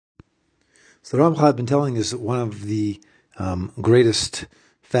So the Ramchal had been telling us that one of the greatest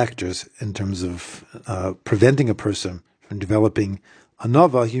factors in terms of preventing a person from developing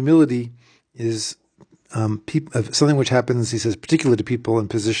anava, humility, is something which happens, he says, particularly to people in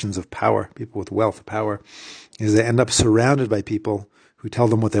positions of power, people with wealth, power, is they end up surrounded by people who tell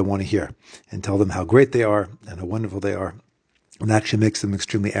them what they want to hear and tell them how great they are and how wonderful they are, and actually makes them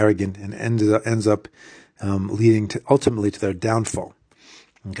extremely arrogant and ends up leading to ultimately to their downfall.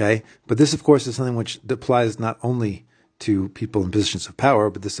 Okay, but this, of course, is something which applies not only to people in positions of power,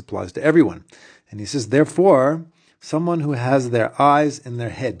 but this applies to everyone. And he says, therefore, someone who has their eyes in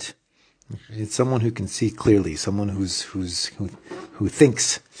their head, it's someone who can see clearly, someone who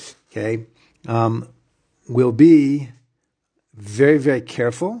thinks, okay, will be very, very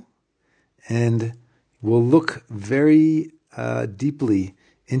careful and will look very deeply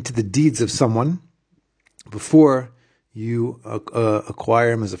into the deeds of someone before you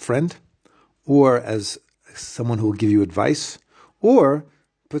acquire him as a friend, or as someone who will give you advice, or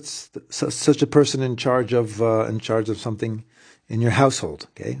puts such a person in charge of something in your household.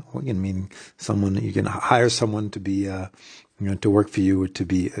 Okay, or you can hire someone to be to work for you, or to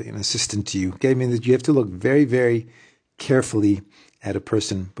be an assistant to you. Okay, I mean that you have to look very, very carefully at a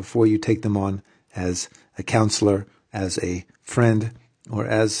person before you take them on as a counselor, as a friend, or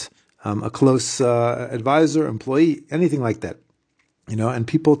as a close advisor, employee, anything like that. And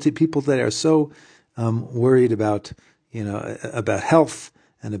people that are so worried about about health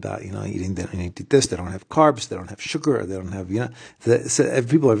and about eating. They don't eat this. They don't have carbs. They don't have sugar. They don't have So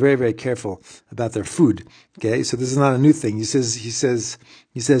people are very, very careful about their food. Okay, so this is not a new thing. He says,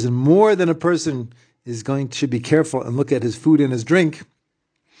 and more than a person should be careful and look at his food and his drink.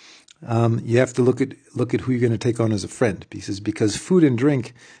 You have to look at who you're going to take on as a friend. He says, because food and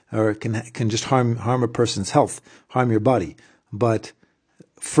drink can just harm a person's health, harm your body. But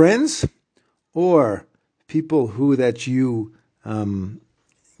friends or people who that you who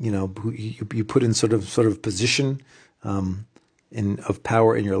you put in sort of position of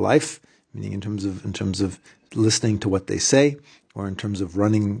power in your life, meaning in terms of listening to what they say, or in terms of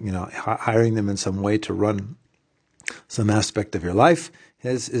running, hiring them in some way to run some aspect of your life,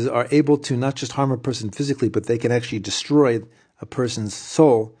 are able to not just harm a person physically, but they can actually destroy a person's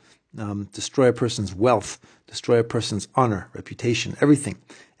soul, destroy a person's wealth, destroy a person's honor, reputation, everything.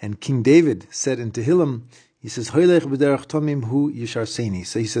 And King David said in Tehillim, he says, "Hoylech b'derech tomim hu yisharseni."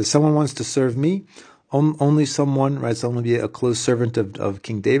 So he says, someone wants to serve me, only someone, right? Someone will be a close servant of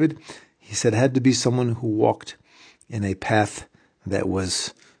King David. He said, had to be someone who walked in a path that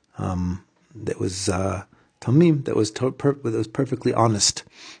was tamim, that was perfectly honest.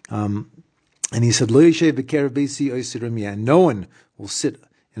 And he said, "Lo yishev b'kerev beisi oisir remiyah," and no one will sit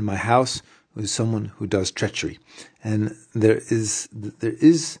in my house who is someone who does treachery. And there is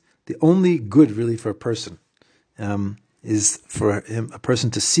the only good really for a person is for a person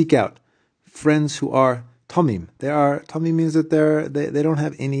to seek out friends who are tamim. Tamim means that they don't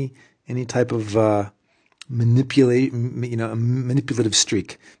have any type of manipulative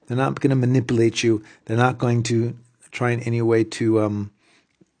streak. They're not going to manipulate you. They're not going to try in any way to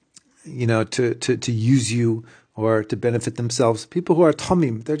use you or to benefit themselves. People who are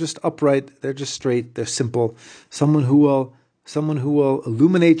tamim, they're just upright, they're just straight, they're simple. Someone who will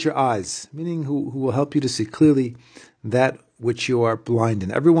illuminate your eyes, meaning who will help you to see clearly that which you are blind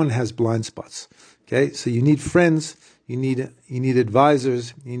in. Everyone has blind spots. Okay, so you need friends. You need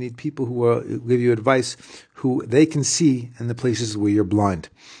advisors. You need people who will give you advice, who they can see in the places where you're blind,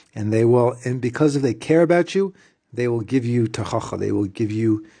 and because if they care about you, they will give you tachacha. They will give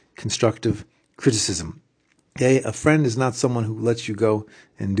you constructive criticism. Okay, a friend is not someone who lets you go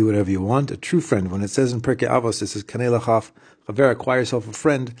and do whatever you want. A true friend, when it says in Pirkei Avos, it says Kanei lachaf chaver, acquire yourself a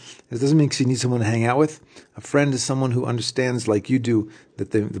friend. It doesn't mean you need someone to hang out with. A friend is someone who understands, like you do,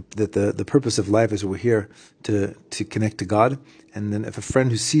 that the purpose of life is we're here to connect to God. And then if a friend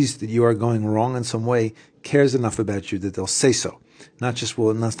who sees that you are going wrong in some way cares enough about you that they'll say so, not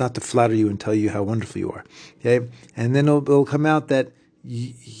to flatter you and tell you how wonderful you are. Okay, and then it'll come out that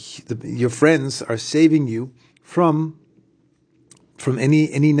your friends are saving you from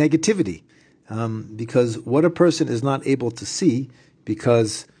any negativity, because what a person is not able to see,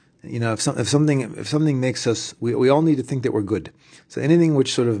 because if something makes us, we all need to think that we're good. So anything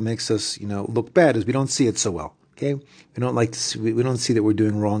which sort of makes us look bad is we don't see it so well. Okay, we don't like to see, we don't see that we're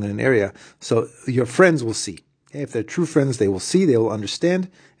doing wrong in an area. So your friends will see. Okay? If they're true friends, they will see, they will understand,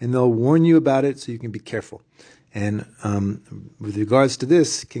 and they'll warn you about it so you can be careful. And with regards to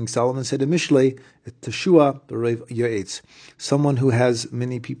this, King Solomon said in Mishlei, "Teshua b'roiv yoetz," someone who has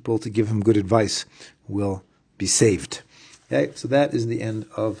many people to give him good advice will be saved. Okay, so that is the end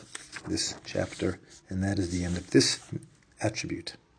of this chapter, and that is the end of this attribute.